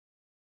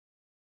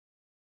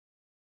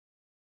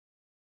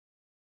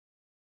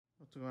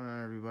What's going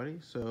on, everybody?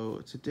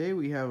 So today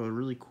we have a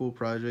really cool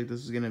project.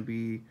 This is going to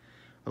be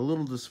a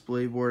little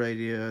display board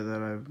idea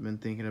that I've been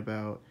thinking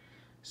about.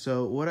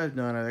 So what I've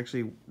done, I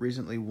actually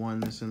recently won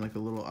this in like a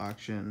little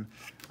auction.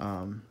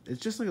 It's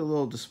just like a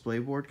little display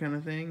board kind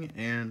of thing,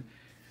 and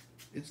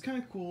it's kind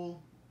of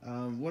cool.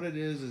 What it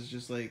is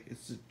just like,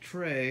 it's a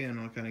tray, and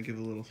I'll kind of give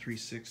a little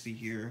 360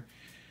 here.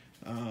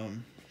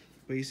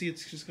 But you see,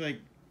 it's just like,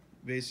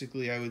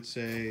 basically I would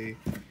say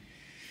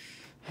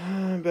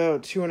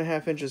about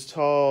 2.5 inches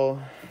tall,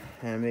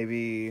 and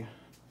maybe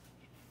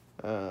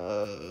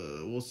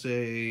we'll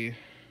say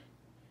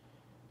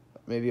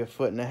maybe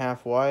 1.5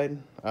 feet wide,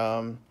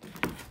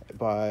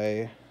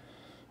 by,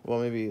 well,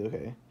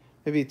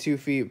 maybe 2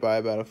 feet by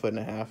about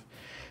 1.5 feet.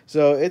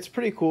 So it's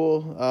pretty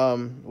cool.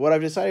 What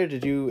I've decided to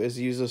do is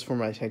use this for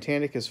my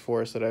Titanicus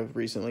force that I've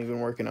recently been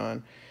working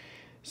on.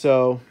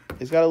 So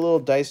it's got a little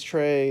dice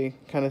tray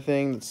kind of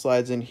thing that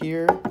slides in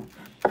here,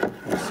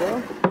 like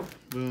so,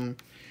 boom.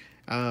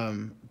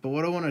 But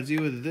what I want to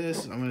do with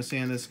this, I'm going to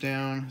sand this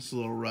down. It's a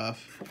little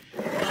rough.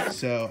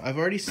 So I've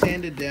already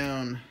sanded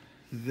down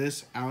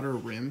this outer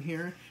rim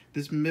here.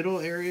 This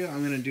middle area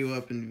I'm going to do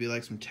up and be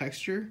like some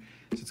texture.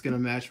 So it's going to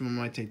match one of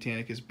my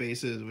Titanicus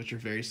bases, which are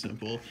very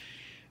simple.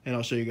 And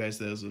I'll show you guys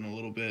those in a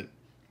little bit.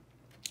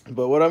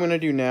 But what I'm going to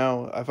do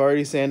now, I've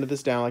already sanded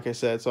this down, like I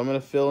said. So I'm going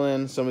to fill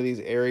in some of these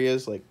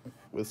areas like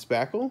with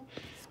spackle.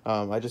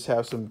 I just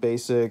have some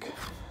basic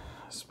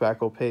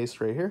spackle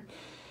paste right here.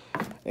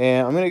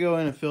 And I'm going to go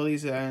in and fill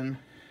these in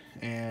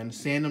and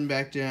sand them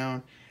back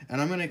down. And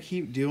I'm going to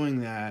keep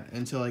doing that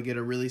until I get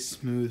a really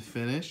smooth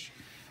finish.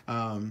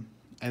 And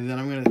then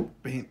I'm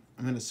going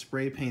to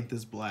spray paint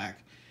this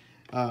black.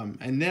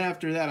 And then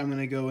after that, I'm going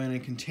to go in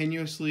and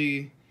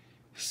continuously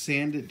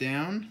sand it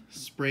down,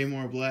 spray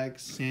more black,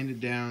 sand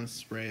it down,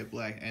 spray it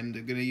black. And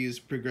I'm going to use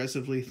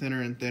progressively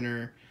thinner and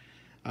thinner,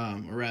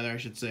 or rather I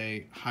should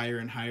say higher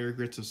and higher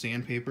grits of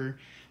sandpaper,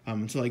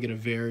 until I get a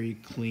very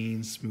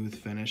clean, smooth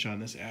finish on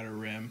this outer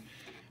rim.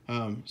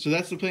 So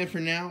that's the plan for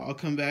now. I'll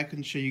come back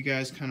and show you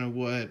guys kind of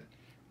what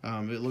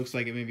it looks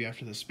like maybe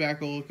after the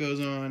spackle goes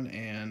on,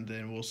 and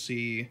then we'll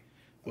see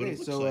what it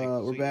looks like.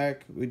 We're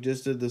back. We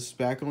just did the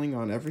spackling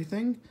on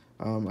everything.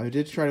 I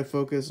did try to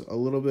focus a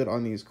little bit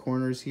on these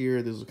corners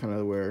here. This is kind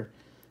of where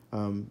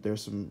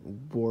there's some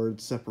board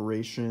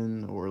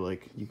separation, or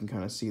like you can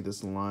kind of see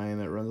this line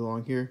that runs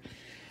along here.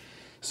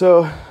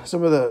 So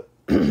some of the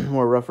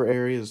more rougher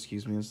areas,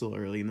 excuse me, it's still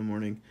early in the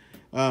morning.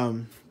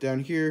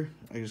 Down here,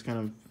 I just kind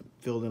of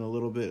filled in a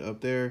little bit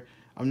up there.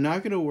 I'm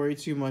not going to worry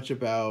too much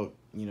about,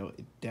 you know,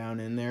 down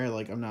in there.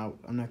 Like I'm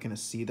not going to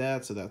see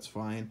that, so that's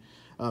fine.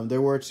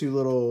 There were two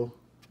little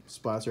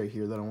spots right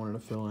here that I wanted to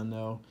fill in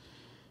though.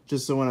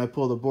 Just so when I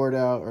pull the board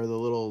out, or the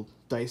little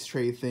dice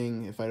tray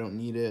thing, if I don't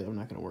need it, I'm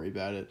not going to worry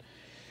about it.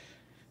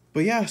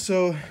 But yeah,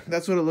 so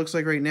that's what it looks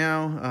like right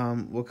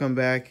now. We'll come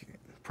back,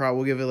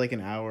 we'll give it like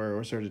an hour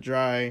or so to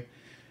dry,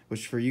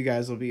 which for you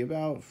guys will be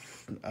about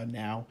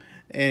now.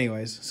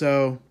 Anyways,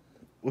 so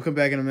we'll come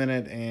back in a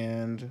minute,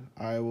 and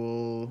I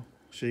will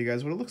show you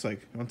guys what it looks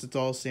like once it's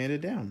all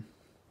sanded down.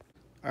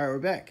 All right, we're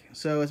back.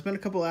 So it's been a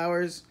couple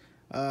hours.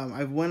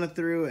 I've went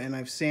through and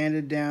I've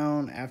sanded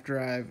down after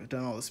I've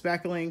done all the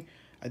spackling.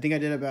 I think I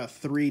did about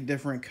 3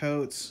 different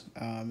coats.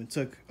 It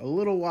took a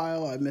little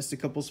while. I missed a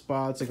couple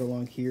spots, like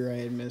along here I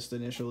had missed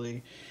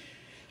initially.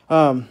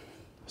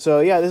 So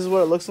yeah, this is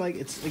what it looks like.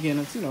 It's, again,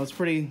 it's, you know, it's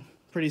pretty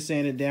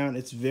sanded down.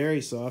 It's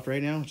very soft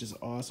right now, which is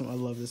awesome. I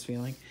love this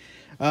feeling.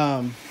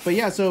 But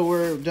yeah, so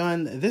we're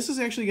done. This is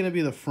actually going to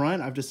be the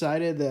front. I've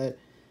decided that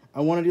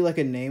I want to do like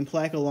a name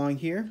plaque along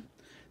here.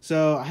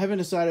 So I haven't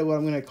decided what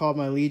I'm going to call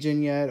my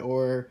Legion yet,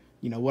 or,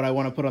 you know, what I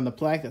want to put on the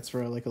plaque. That's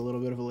for like a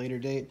little bit of a later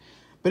date.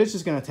 But it's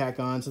just going to tack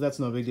on, so that's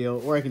no big deal.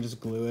 Or I can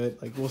just glue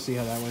it. Like, we'll see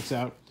how that works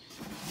out.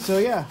 So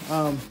yeah,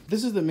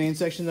 this is the main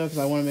section though, because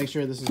I want to make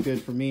sure this is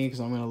good for me,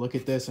 because I'm going to look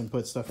at this and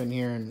put stuff in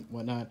here and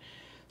whatnot.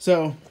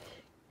 So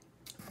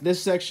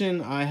this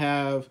section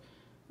I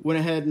went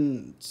ahead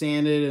and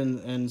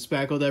sanded and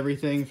spackled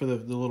everything for the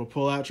little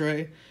pull-out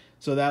tray.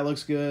 So that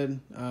looks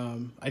good.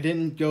 I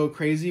didn't go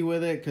crazy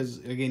with it because,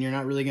 again, you're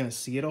not really going to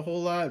see it a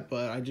whole lot,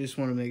 but I just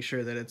want to make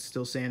sure that it's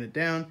still sanded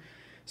down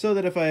so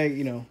that if I,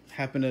 you know,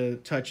 happen to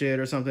touch it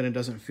or something, it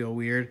doesn't feel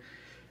weird.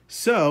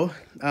 So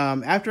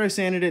after I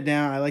sanded it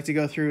down, I like to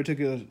go through,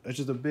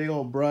 just a big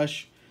old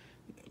brush,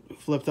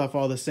 flipped off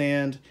all the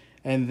sand,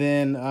 and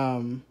then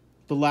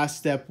the last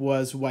step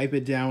was wipe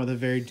it down with a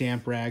very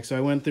damp rag. So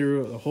I went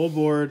through the whole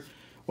board,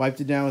 wiped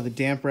it down with a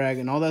damp rag,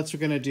 and all that's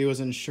going to do is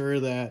ensure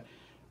that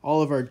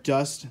all of our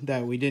dust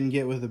that we didn't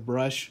get with the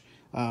brush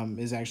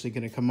is actually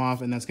going to come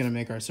off, and that's going to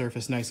make our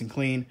surface nice and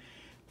clean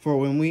for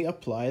when we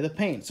apply the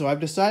paint. So I've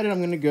decided I'm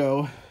going to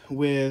go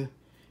with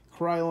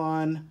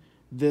Krylon,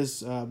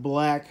 this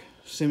black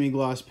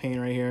semi-gloss paint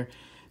right here.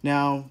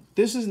 Now,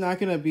 this is not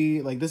going to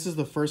be, like, this is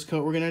the first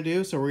coat we're going to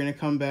do, so we're going to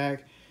come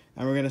back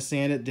and we're going to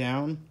sand it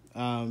down.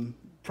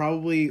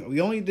 Probably, we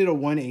only did a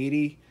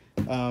 180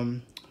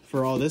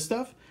 for all this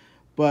stuff,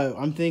 but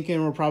I'm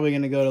thinking we're probably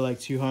going to go to like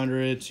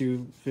 200,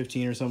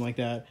 215 or something like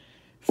that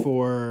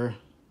for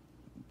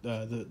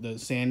the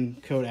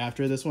sand coat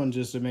after this one,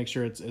 just to make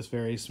sure it's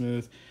very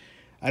smooth.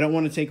 I don't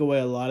want to take away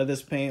a lot of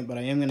this paint, but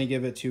I am going to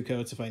give it 2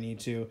 coats if I need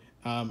to.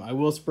 I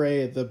will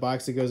spray the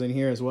box that goes in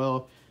here as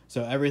well,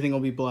 so everything will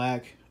be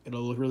black.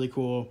 It'll look really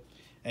cool.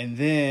 And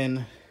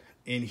then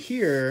in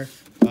here,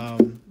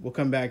 we'll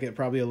come back at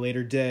probably a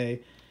later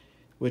day,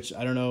 which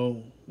I don't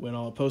know when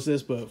I'll post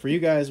this, but for you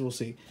guys, we'll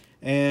see.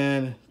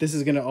 And this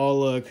is going to all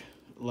look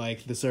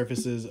like the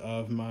surfaces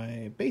of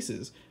my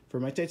bases for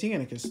my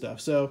Titanicus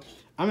stuff. So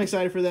I'm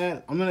excited for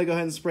that. I'm going to go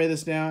ahead and spray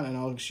this down, and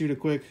I'll shoot a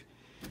quick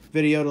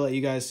video to let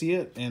you guys see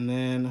it, and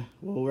then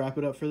we'll wrap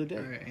it up for the day.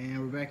 All right, and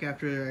we're back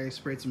after I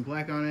sprayed some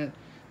black on it.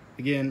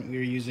 Again,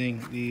 we're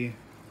using the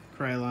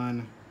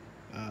Krylon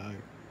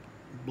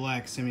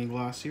black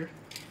semi-gloss here.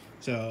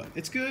 So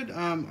it's good.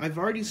 I've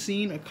already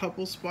seen a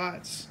couple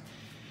spots,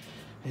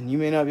 and you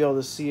may not be able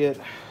to see it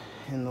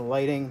in the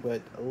lighting,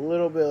 but a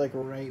little bit like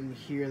right in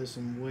here, there's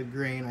some wood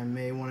grain I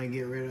may want to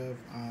get rid of.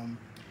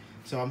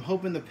 So I'm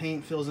hoping the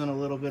paint fills in a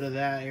little bit of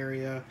that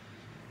area,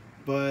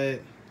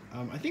 but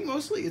I think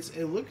mostly it's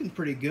looking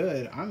pretty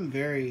good. I'm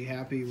very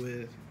happy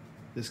with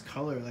this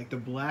color. Like the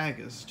black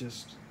is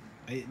just,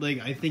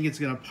 I think it's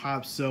gonna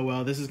pop so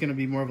well. This is gonna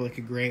be more of like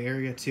a gray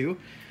area too,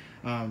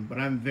 but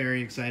I'm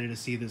very excited to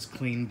see this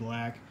clean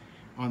black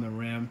on the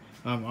rim.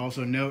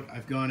 Also note,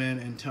 I've gone in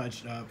and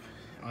touched up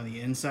on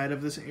the inside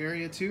of this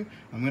area too.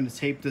 I'm gonna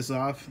tape this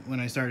off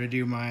when I start to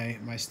do my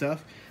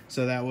stuff,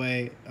 so that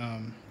way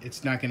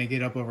it's not gonna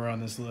get up over on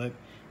this lip.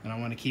 And I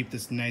want to keep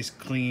this nice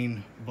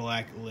clean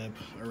black lip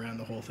around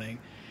the whole thing.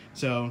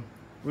 So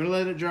we're gonna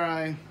let it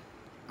dry.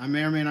 I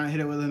may or may not hit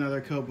it with another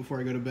coat before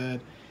I go to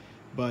bed,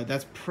 but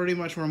that's pretty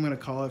much where I'm gonna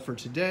call it for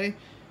today.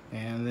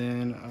 And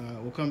then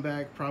we'll come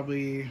back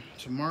probably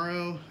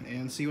tomorrow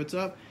and see what's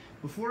up.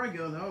 Before I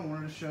go though, I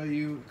wanted to show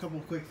you a couple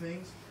of quick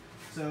things.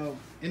 So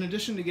in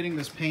addition to getting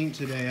this paint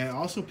today, I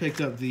also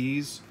picked up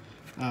these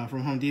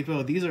from Home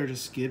Depot. These are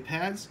just skid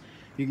pads.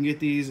 You can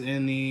get these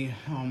in the,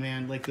 oh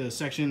man, like the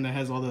section that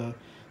has all the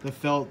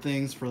felt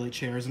things for like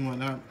chairs and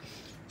whatnot.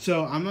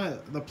 So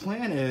the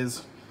plan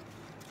is,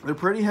 they're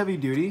pretty heavy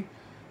duty.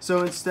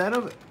 So instead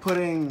of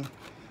putting,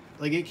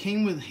 like it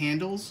came with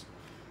handles.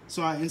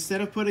 So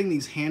instead of putting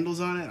these handles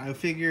on it, I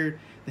figured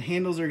the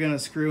handles are gonna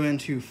screw in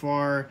too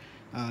far.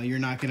 You're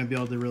not gonna be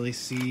able to really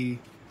see,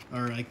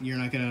 or like you're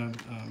gonna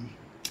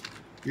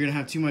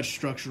have too much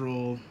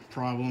structural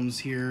problems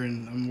here,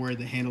 and I'm worried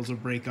the handles will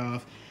break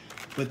off.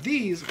 But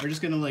these are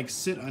just gonna like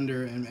sit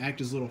under and act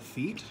as little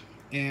feet.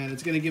 And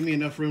it's gonna give me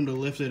enough room to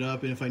lift it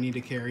up, and if I need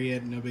to carry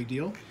it, no big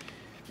deal.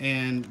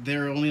 And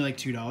they're only like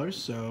 $2,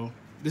 so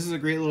this is a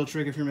great little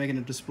trick if you're making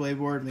a display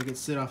board. Make it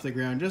sit off the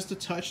ground just a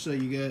touch, so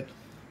you get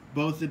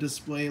both the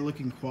display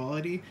looking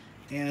quality,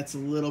 and it's a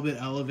little bit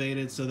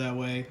elevated, so that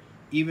way,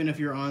 even if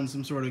you're on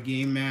some sort of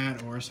game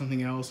mat or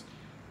something else,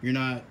 you're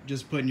not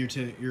just putting your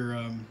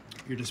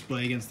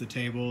display against the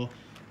table,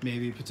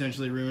 maybe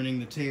potentially ruining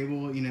the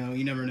table. You know,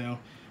 you never know.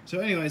 So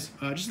anyways,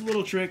 just a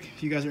little trick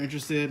if you guys are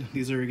interested.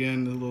 These are,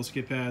 again, the little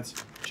skid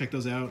pads. Check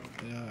those out.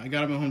 I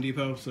got them at Home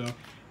Depot, so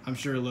I'm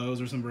sure Lowe's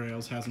or somebody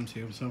else has them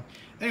too. So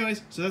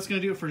anyways, so that's going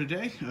to do it for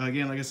today.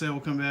 Again, like I said, we'll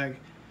come back,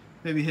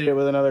 maybe hit it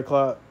with another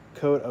coat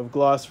of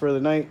gloss for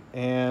the night,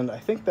 and I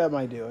think that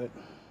might do it.